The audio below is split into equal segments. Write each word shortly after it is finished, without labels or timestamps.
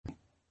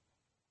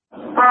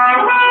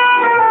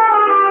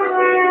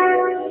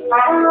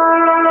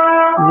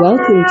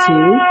Welcome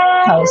to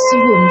House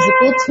of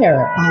Whimsical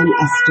Terror. I'm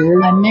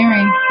Esther. I'm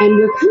Mary. And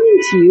we're coming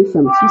to you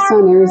from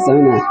Tucson,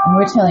 Arizona. And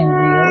we're telling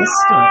real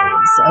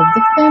stories of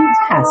the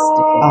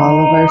fantastical.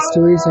 All of our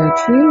stories are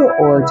true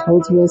or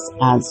told to us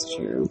as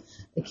true.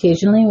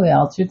 Occasionally we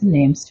alter the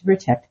names to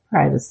protect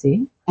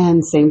privacy.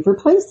 And same for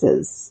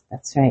places.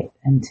 That's right.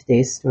 And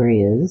today's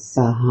story is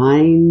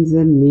Behind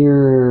the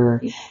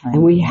Mirror.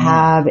 And we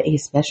have a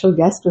special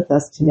guest with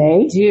us today.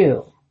 We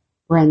do.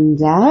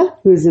 Brenda,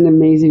 who's an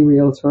amazing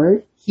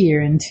realtor.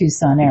 Here in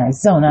Tucson,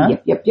 Arizona.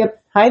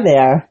 Yep. Hi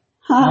there.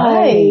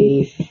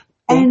 Hi.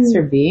 Thanks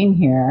for being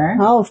here.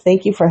 Oh,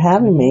 thank you for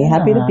having me. Yeah.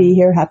 Happy to be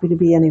here. Happy to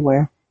be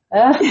anywhere.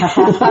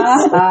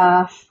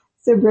 So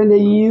Brenda,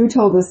 you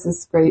told us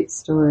this great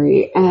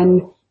story,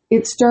 and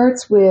it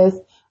starts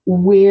with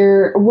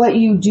what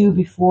you do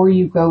before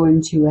you go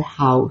into a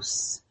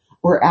house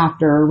or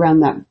after,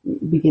 around that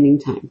beginning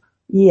time.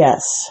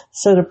 Yes.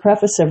 So to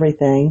preface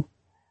everything,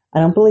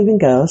 I don't believe in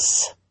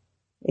ghosts,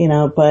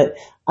 but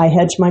I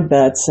hedge my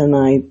bets and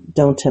I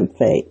don't tempt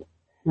fate.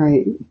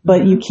 Right.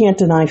 But you can't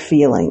deny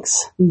feelings.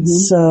 Mm-hmm.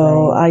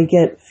 So I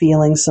get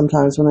feelings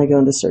sometimes when I go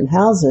into certain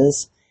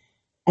houses,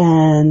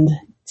 and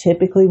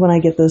typically when I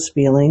get those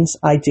feelings,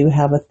 I do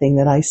have a thing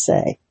that I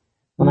say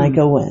when I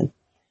go in.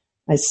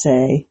 I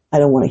say, I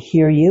don't want to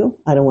hear you.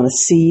 I don't want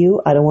to see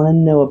you. I don't want to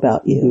know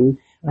about you.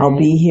 Right. I'll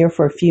be here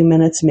for a few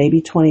minutes,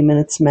 maybe 20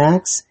 minutes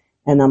max,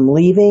 and I'm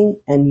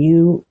leaving and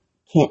you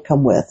can't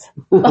come with.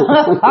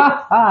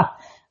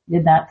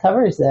 That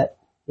covers it.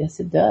 Yes,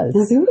 it does.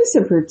 Now, there was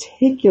a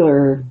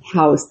particular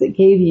house that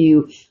gave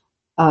you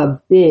a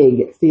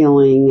big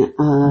feeling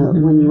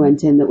when you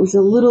went in that was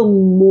a little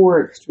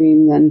more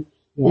extreme than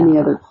any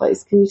other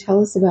place. Can you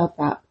tell us about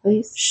that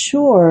place?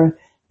 Sure.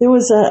 There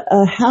was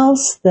a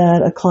house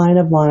that a client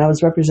of mine, I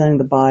was representing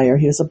the buyer.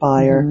 He was a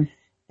buyer,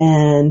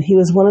 and he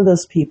was one of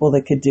those people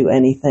that could do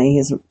anything.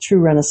 He's a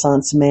true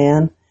Renaissance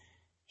man.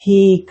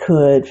 He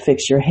could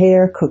fix your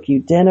hair, cook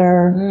you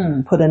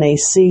dinner, put an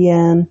AC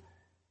in,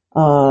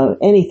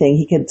 anything.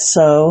 He could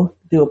sew,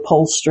 do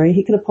upholstery.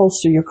 He could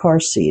upholster your car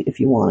seat if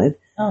you wanted.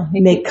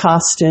 Make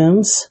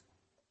costumes.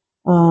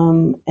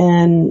 And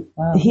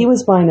he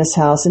was buying this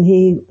house, and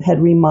he had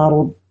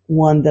remodeled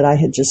one that I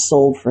had just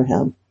sold for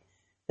him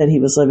that he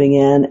was living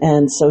in.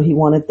 And so he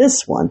wanted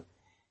this one.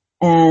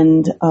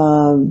 And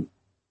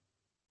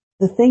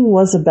the thing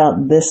was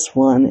about this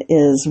one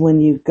is when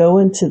you go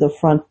into the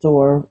front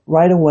door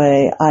right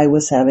away, I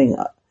was having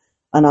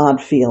an odd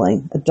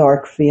feeling, a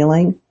dark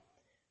feeling.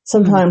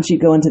 Sometimes you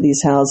go into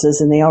these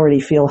houses and they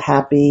already feel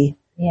happy.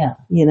 Yeah.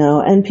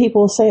 And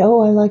people say, oh,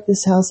 I like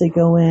this house. They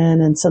go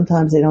in and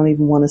sometimes they don't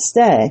even want to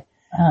stay.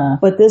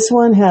 But this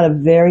one had a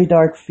very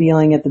dark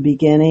feeling at the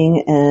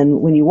beginning.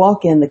 And when you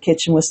walk in, the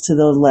kitchen was to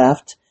the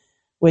left,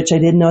 which I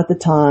didn't know at the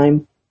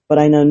time, but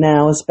I know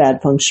now is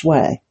bad feng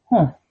shui.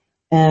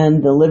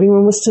 And the living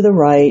room was to the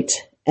right.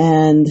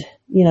 And,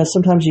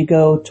 sometimes you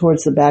go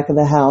towards the back of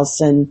the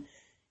house and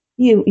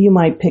you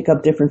might pick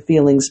up different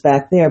feelings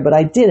back there, but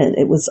I didn't.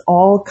 It was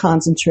all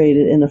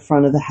concentrated in the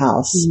front of the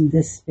house.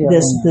 This feeling.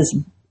 This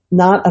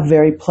not a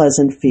very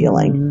pleasant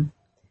feeling.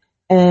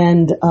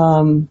 And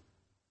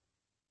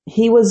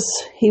he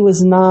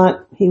was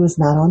not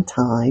on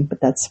time,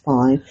 but that's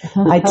fine.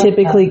 I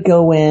typically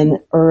go in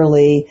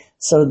early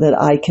so that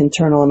I can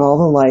turn on all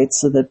the lights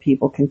so that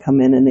people can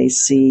come in and they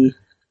see,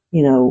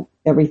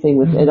 everything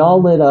with it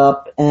all lit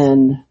up.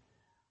 And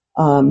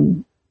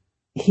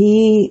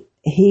he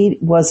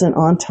wasn't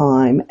on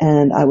time,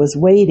 and I was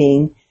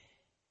waiting,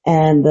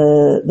 and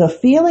the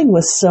feeling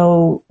was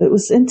it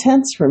was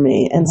intense for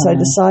me. And so I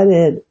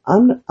decided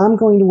I'm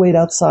going to wait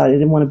outside. I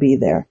didn't want to be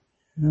there.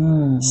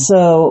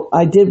 So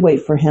I did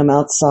wait for him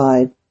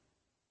outside.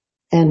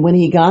 And when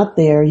he got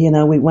there,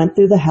 we went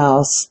through the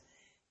house,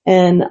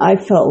 and I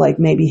felt like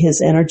maybe his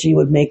energy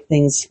would make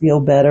things feel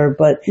better,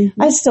 but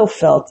I still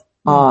felt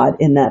odd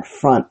in that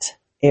front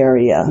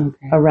area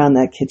around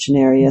that kitchen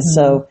area.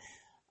 So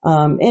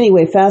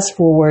anyway, fast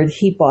forward,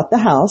 he bought the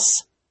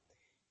house,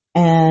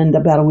 and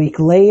about a week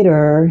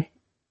later,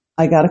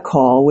 I got a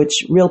call,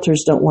 which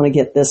realtors don't want to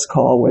get this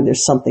call where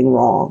there's something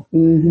wrong.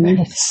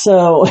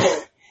 So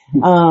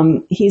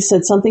he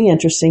said something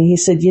interesting. He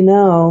said, in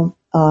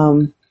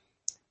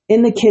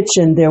the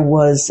kitchen there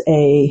was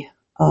a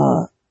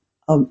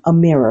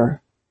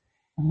mirror,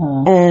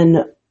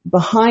 and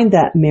behind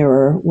that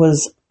mirror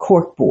was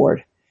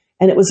corkboard,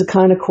 and it was a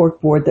kind of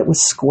corkboard that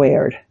was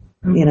squared.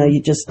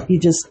 You just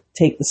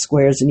take the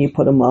squares and you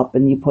put them up,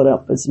 and you put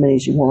up as many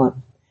as you want.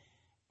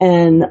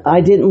 And I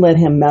didn't let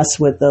him mess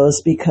with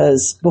those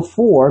because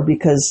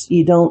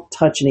you don't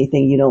touch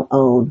anything you don't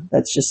own.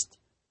 That's just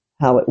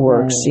how it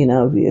works. Right.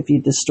 If you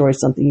destroy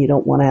something, you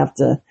don't want to have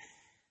to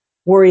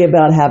worry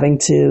about having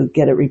to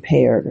get it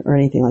repaired or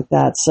anything like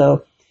that.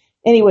 So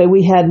anyway,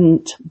 we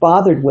hadn't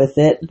bothered with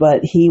it,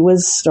 but he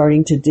was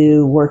starting to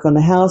do work on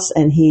the house,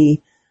 and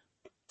he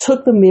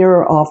took the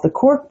mirror off the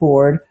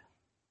corkboard,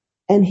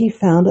 and he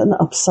found an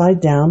upside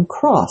down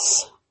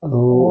cross.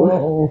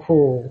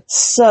 Oh.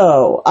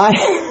 So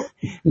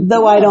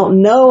though I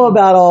don't know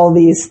about all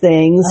these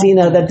things,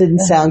 that didn't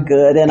sound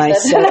good. And I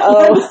said,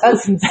 that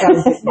doesn't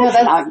sound good. No,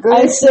 that's not good.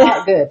 It's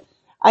not good.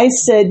 I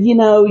said,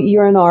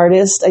 you're an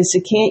artist. I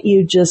said, can't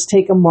you just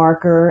take a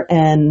marker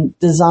and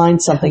design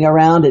something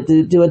around it,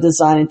 do a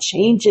design and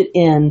change it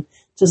in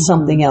to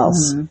something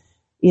else,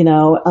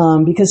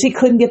 because he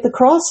couldn't get the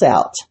cross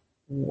out.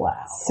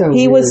 Wow. So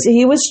he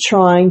was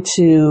trying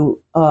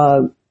to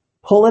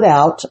pull it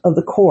out of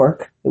the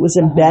cork. It was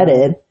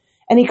embedded,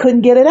 and he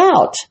couldn't get it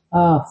out.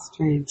 Oh,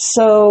 strange.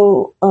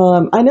 So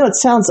I know it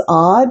sounds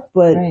odd,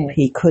 but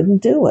he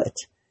couldn't do it.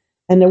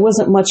 And there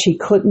wasn't much he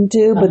couldn't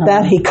do, but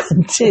that he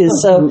couldn't do.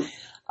 So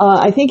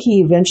I think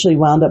he eventually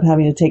wound up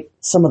having to take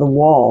some of the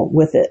wall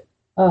with it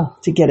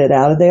to get it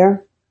out of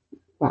there.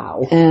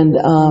 Wow.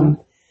 And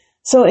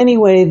so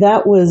anyway,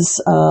 that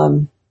was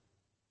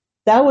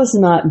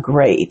not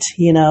great,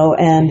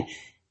 and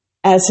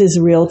as his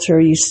realtor,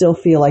 you still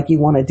feel like you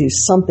want to do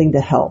something to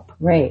help.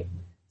 Right.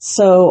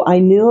 So I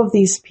knew of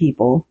these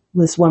people,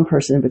 this one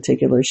person in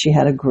particular, she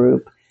had a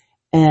group,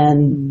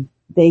 and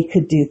they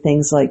could do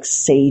things like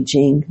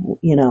saging.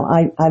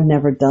 I've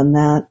never done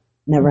that,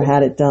 never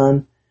had it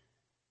done.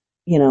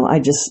 I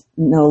just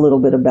know a little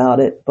bit about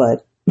it,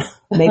 but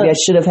maybe I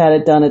should have had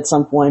it done at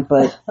some point,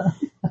 but,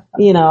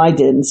 I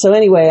didn't. So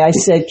anyway, I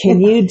said,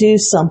 can you do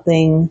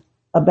something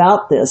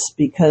about this?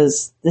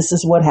 Because this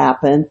is what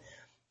happened.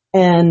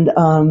 And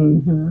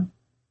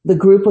the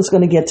group was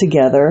going to get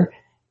together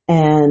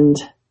and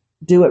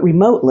do it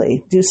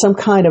remotely, do some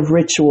kind of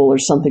ritual or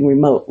something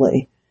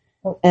remotely.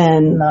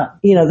 And,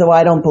 though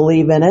I don't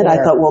believe in it, I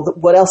thought, well,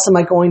 what else am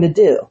I going to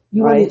do?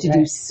 You wanted to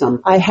do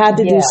something. I had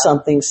to do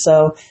something.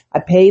 So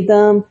I paid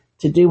them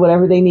to do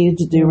whatever they needed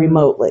to do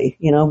remotely.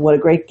 What a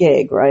great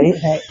gig, right?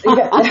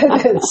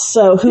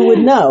 So who would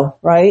know,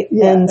 right?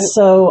 Yeah. And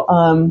so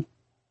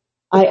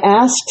I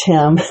asked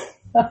him,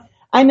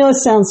 I know it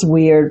sounds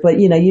weird, but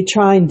you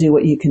try and do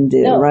what you can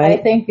do, right?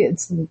 I think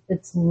it's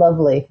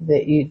lovely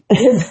that you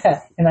did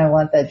that, and I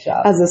want that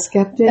job. As a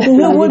skeptic,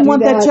 who wouldn't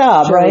want that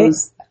job, right?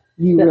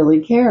 You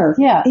really care.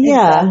 Yeah,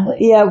 exactly.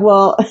 Yeah.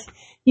 Well,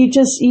 you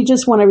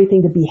just want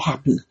everything to be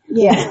happy.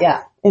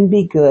 Yeah. And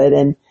be good.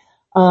 And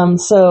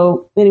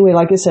so anyway,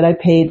 like I said, I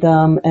paid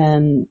them,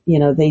 and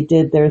they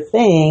did their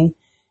thing.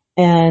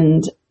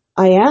 And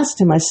I asked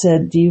him, I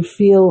said, do you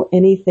feel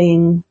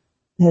anything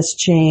has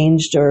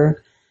changed?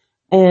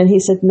 And he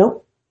said,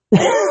 nope.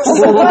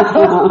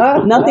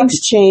 Nothing's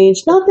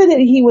changed. Not that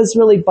he was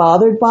really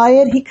bothered by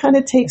it. He kind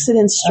of takes it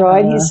in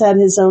stride. He's had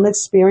his own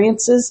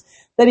experiences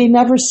that he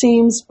never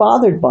seems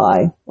bothered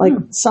by. Like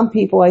some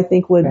people, I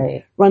think, would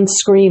run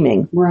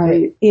screaming.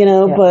 Right.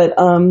 But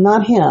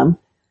not him.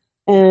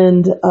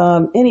 And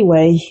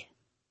anyway,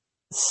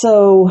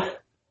 so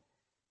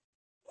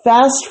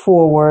fast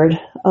forward.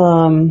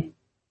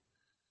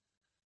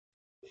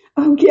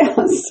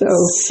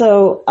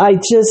 So I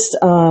just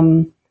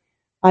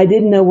I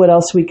didn't know what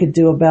else we could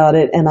do about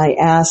it, and I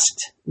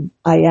asked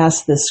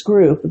this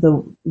group,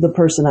 the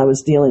person I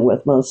was dealing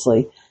with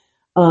mostly,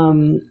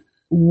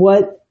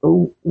 what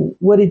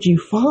did you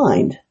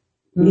find?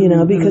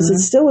 Because it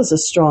still was a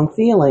strong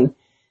feeling,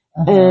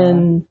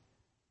 and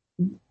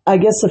I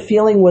guess the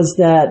feeling was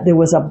that there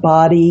was a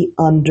body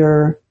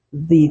under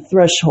the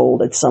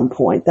threshold at some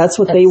point. That's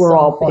what they were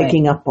all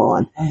picking up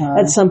on.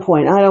 At some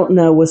point. I don't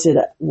know, was it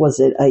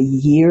a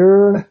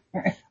year?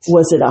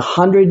 Was it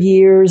 100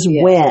 years?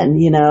 Yeah. When,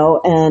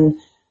 and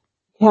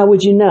how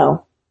would you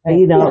know?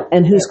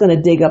 And who's going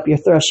to dig up your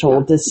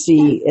threshold to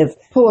see if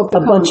a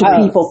bunch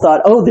of people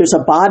thought, oh, there's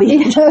a body?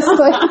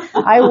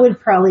 I would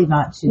probably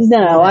not choose.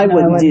 No, I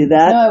wouldn't do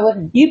that. No, I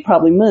wouldn't. You'd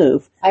probably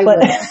move. I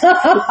would.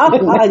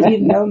 You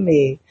know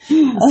me.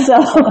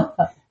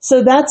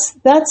 So that's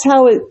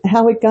how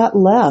it got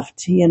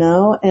left,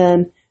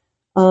 and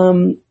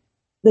the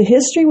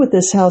history with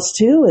this house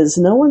too is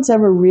no one's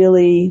ever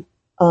really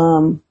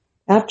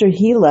after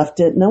he left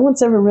it, no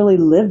one's ever really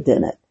lived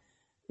in it.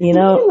 He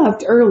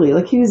left early,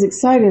 like he was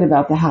excited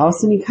about the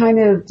house, and he kind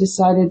of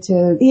decided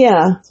to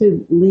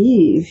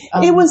leave.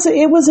 It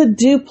was a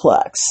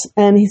duplex,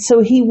 and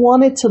so he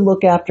wanted to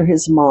look after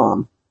his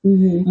mom.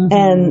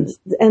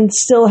 And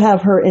still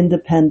have her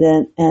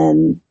independent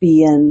and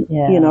be in,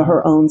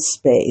 her own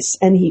space,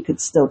 and he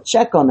could still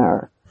check on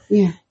her,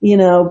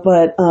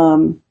 but,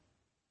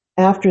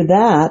 after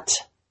that,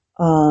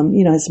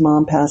 his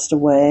mom passed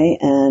away,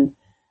 and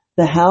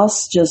the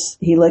house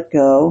he let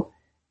go,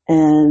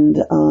 and,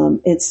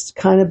 it's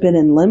kind of been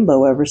in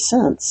limbo ever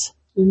since.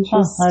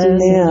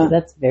 Interesting.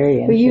 That's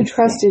very interesting. But you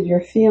trusted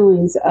your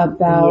feelings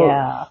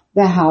about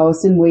the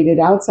house and waited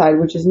outside,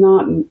 which is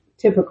not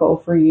typical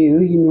for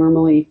you. You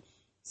normally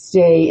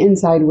stay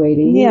inside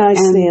waiting. Yeah, I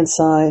stay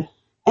inside.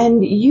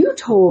 And you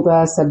told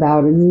us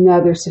about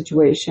another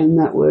situation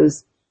that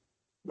was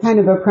kind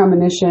of a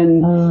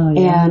premonition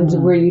and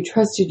where you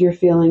trusted your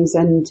feelings.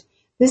 And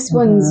this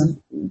one's,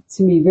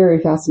 to me, very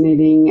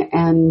fascinating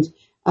and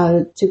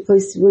took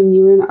place when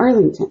you were in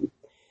Arlington.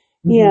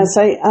 Yes,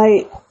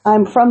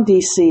 I'm from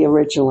D.C.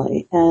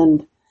 originally.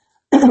 And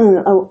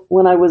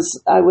when I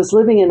was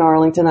living in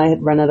Arlington, I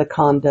had rented a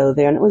condo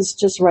there, and it was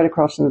just right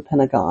across from the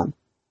Pentagon.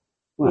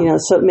 Wow.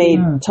 So it made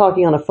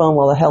talking on a phone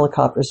while the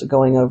helicopters are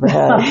going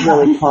overhead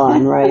really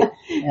fun, right?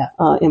 Yeah.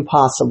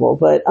 Impossible.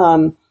 But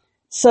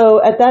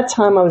so at that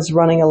time, I was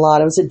running a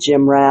lot. I was a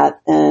gym rat,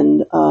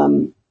 and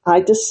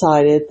I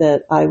decided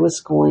that I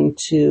was going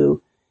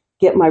to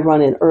get my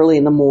run in early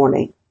in the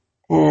morning.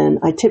 And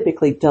I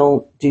typically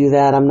don't do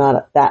that. I'm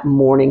not that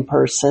morning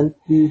person.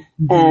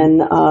 Mm-hmm.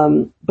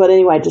 And, but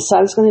anyway, I decided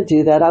I was going to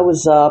do that. I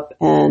was up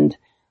and,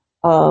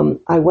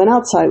 I went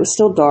outside. It was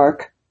still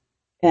dark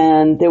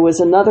and there was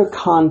another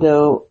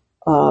condo,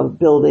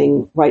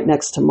 building right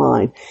next to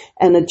mine.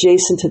 And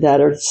adjacent to that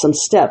are some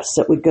steps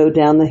that would go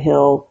down the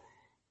hill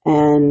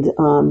and,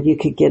 you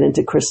could get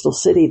into Crystal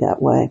City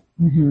that way.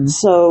 Mm-hmm.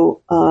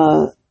 So,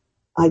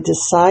 I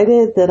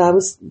decided that I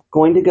was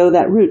going to go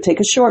that route, take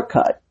a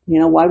shortcut.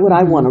 Why would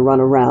I want to run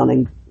around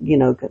and,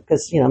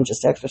 because, I'm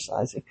just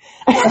exercising.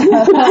 I'll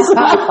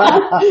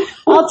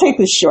take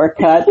the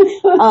shortcut.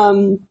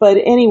 But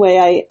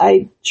anyway,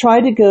 I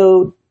tried to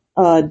go,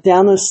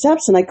 down those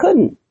steps and I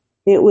couldn't.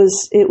 It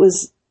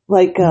was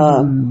like,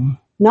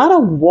 not a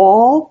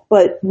wall,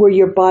 but where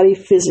your body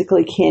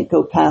physically can't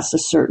go past a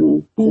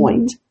certain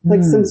point.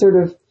 Like some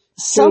sort of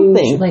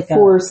something like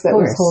force that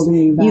was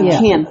holding you back. You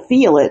can't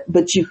feel it,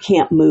 but you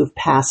can't move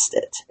past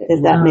it,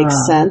 if that makes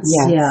sense.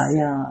 Yes.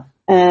 Yeah.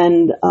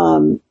 And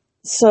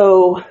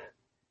so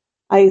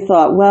I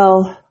thought,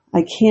 well,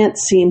 I can't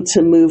seem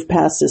to move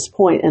past this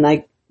point. And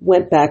I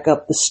went back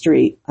up the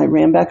street. I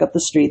ran back up the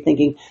street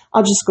thinking,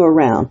 I'll just go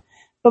around.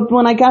 But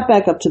when I got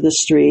back up to the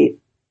street,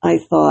 I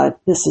thought,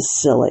 this is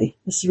silly.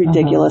 This is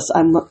ridiculous.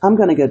 I'm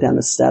going to go down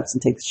the steps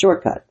and take the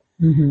shortcut.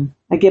 Mm-hmm.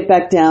 I get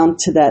back down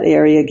to that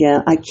area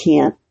again. I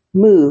can't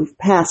move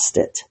past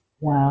it.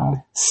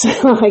 Wow.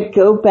 So I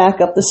go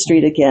back up the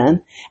street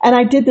again, and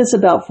I did this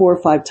about 4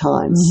 or 5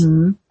 times,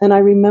 and I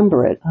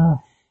remember it. Oh.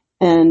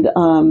 And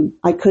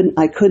I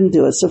couldn't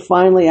do it. So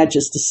finally, I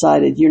just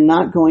decided, you're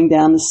not going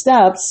down the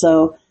steps,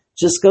 so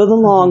just go the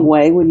long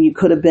way when you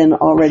could have been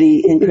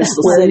already in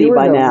Crystal City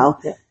by now.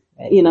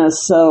 Yeah.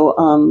 So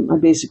I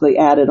basically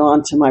added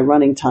on to my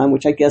running time,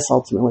 which I guess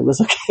ultimately was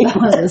okay.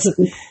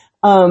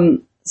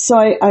 So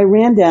I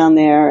ran down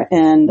there,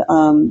 and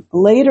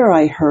later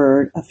I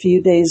heard, a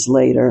few days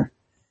later,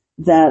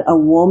 that a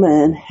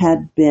woman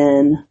had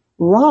been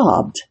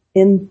robbed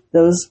in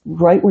those,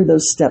 right where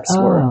those steps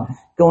were,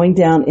 going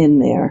down in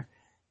there.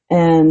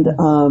 And,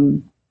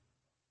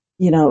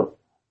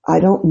 I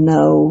don't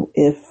know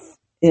if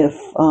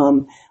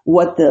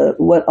what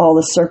all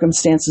the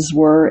circumstances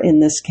were in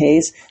this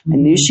case. Mm-hmm. I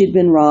knew she'd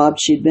been robbed,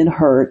 she'd been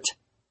hurt,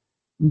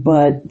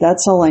 but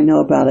that's all I know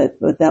about it.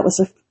 But that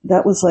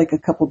was like a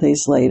couple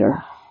days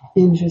later.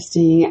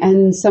 Interesting.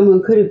 And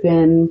someone could have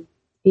been,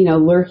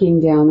 lurking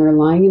down there,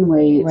 lying in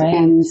wait, right.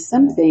 And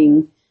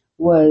something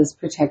was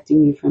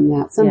protecting you from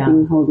that.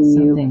 Something holding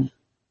you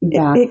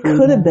back. It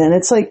could have been.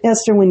 It's like,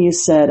 Esther, when you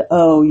said,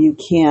 you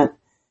can't,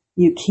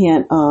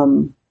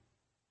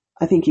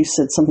 I think you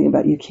said something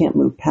about you can't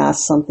move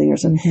past something or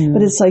something, mm-hmm.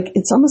 But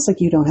it's almost like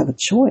you don't have a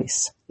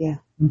choice. Yeah.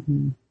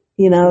 Mm-hmm.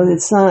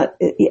 It's not,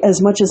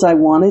 as much as I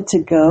wanted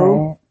to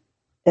go,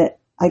 right.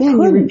 I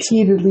couldn't. You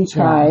repeatedly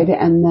tried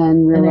and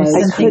then realized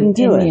I couldn't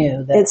do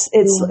it.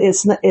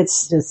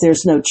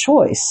 There's no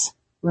choice.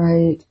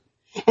 Right.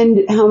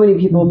 And how many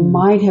people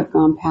might have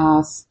gone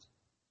past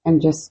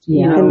and just,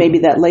 and maybe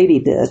that lady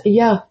did.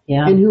 Yeah.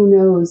 And who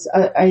knows?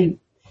 I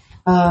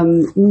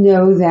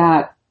know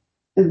that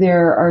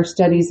there are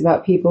studies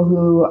about people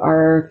who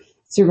are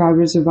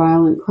survivors of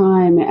violent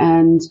crime,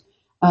 and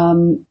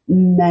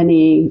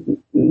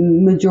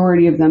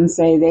majority of them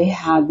say they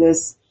had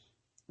this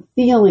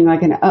feeling,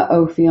 like an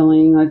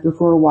feeling, like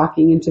before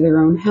walking into their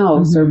own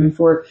house, mm-hmm. or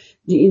before,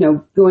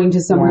 going to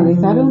somewhere they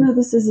thought, oh no,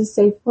 this is a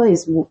safe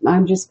place. Well,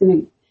 I'm just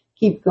going to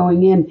keep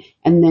going in.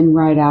 And then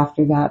right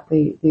after that,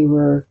 they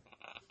were,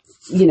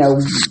 had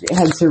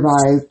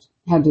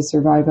to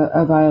survive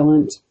a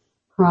violent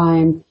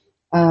crime.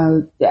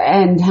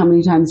 And how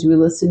many times do we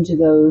listen to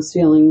those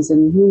feelings,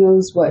 and who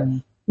knows what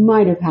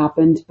might have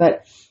happened.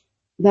 But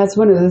that's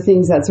one of the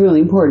things that's really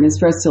important, is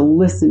for us to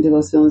listen to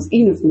those feelings,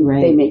 even if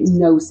they make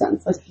no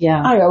sense. Like,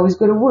 I always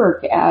go to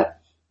work at,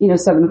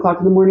 7:00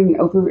 in the morning,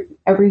 open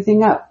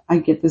everything up. I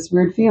get this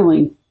weird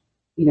feeling,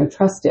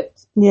 trust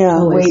it. Yeah.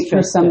 Wait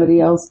for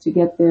somebody else to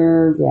get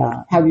there.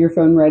 Yeah. Have your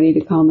phone ready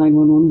to call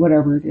 911,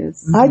 whatever it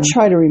is. Mm-hmm. I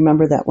try to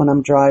remember that when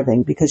I'm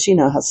driving, because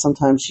how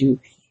sometimes you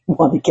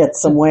want to get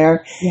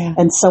somewhere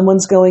and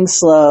someone's going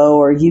slow,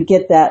 or you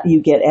get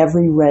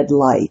every red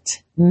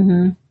light.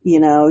 Mm-hmm.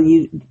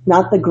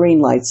 Not the green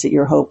lights that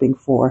you're hoping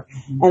for.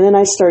 Mm-hmm. And then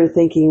I started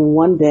thinking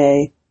one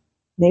day,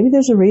 maybe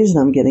there's a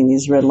reason I'm getting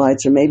these red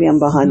lights, or maybe I'm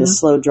behind a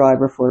slow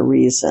driver for a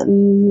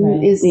reason.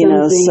 Right.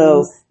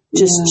 So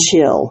just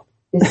chill.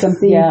 Is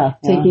something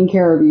taking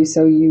care of you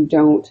so you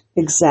don't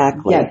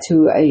get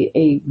to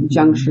a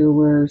juncture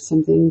where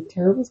something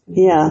terrible is going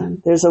to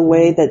happen. There's a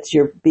way that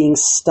you're being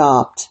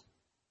stopped.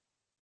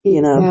 Exactly.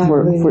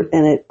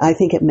 I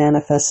think it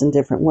manifests in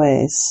different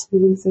ways. I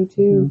think so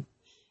too.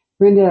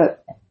 Brenda,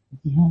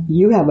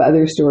 you have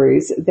other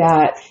stories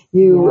that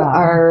you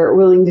are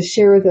willing to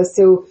share with us.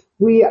 So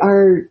we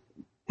are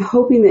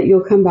hoping that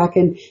you'll come back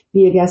and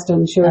be a guest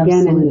on the show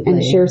again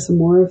and share some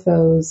more of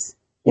those.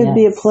 It'd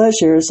be a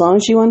pleasure, as long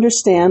as you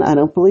understand. I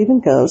don't believe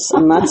in ghosts.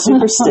 I'm not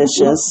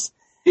superstitious,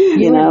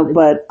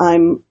 but I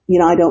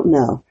don't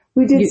know.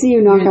 We did see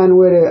you knock on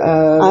wood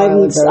a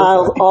while ago.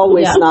 I'll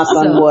always knock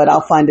on wood. I'll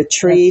find a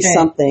tree,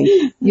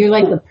 something. You're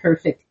like the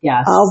perfect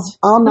guest.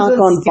 I'll knock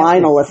on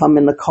vinyl if I'm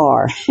in the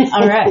car.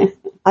 All right.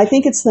 I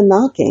think it's the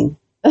knocking.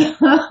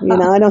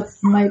 I don't.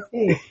 Might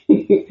be.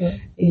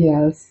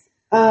 Yes.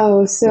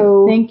 Oh,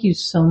 so thank you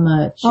so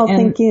much. Oh,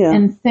 thank you.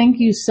 And thank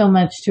you so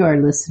much to our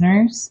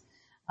listeners.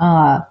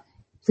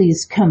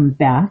 Please come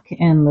back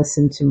and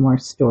listen to more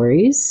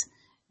stories.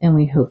 And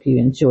we hope you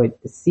enjoyed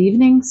this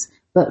evening's.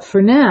 But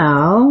for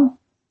now,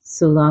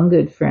 so long,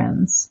 good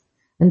friends.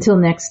 Until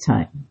next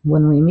time,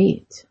 when we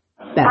meet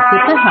back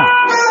at the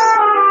house.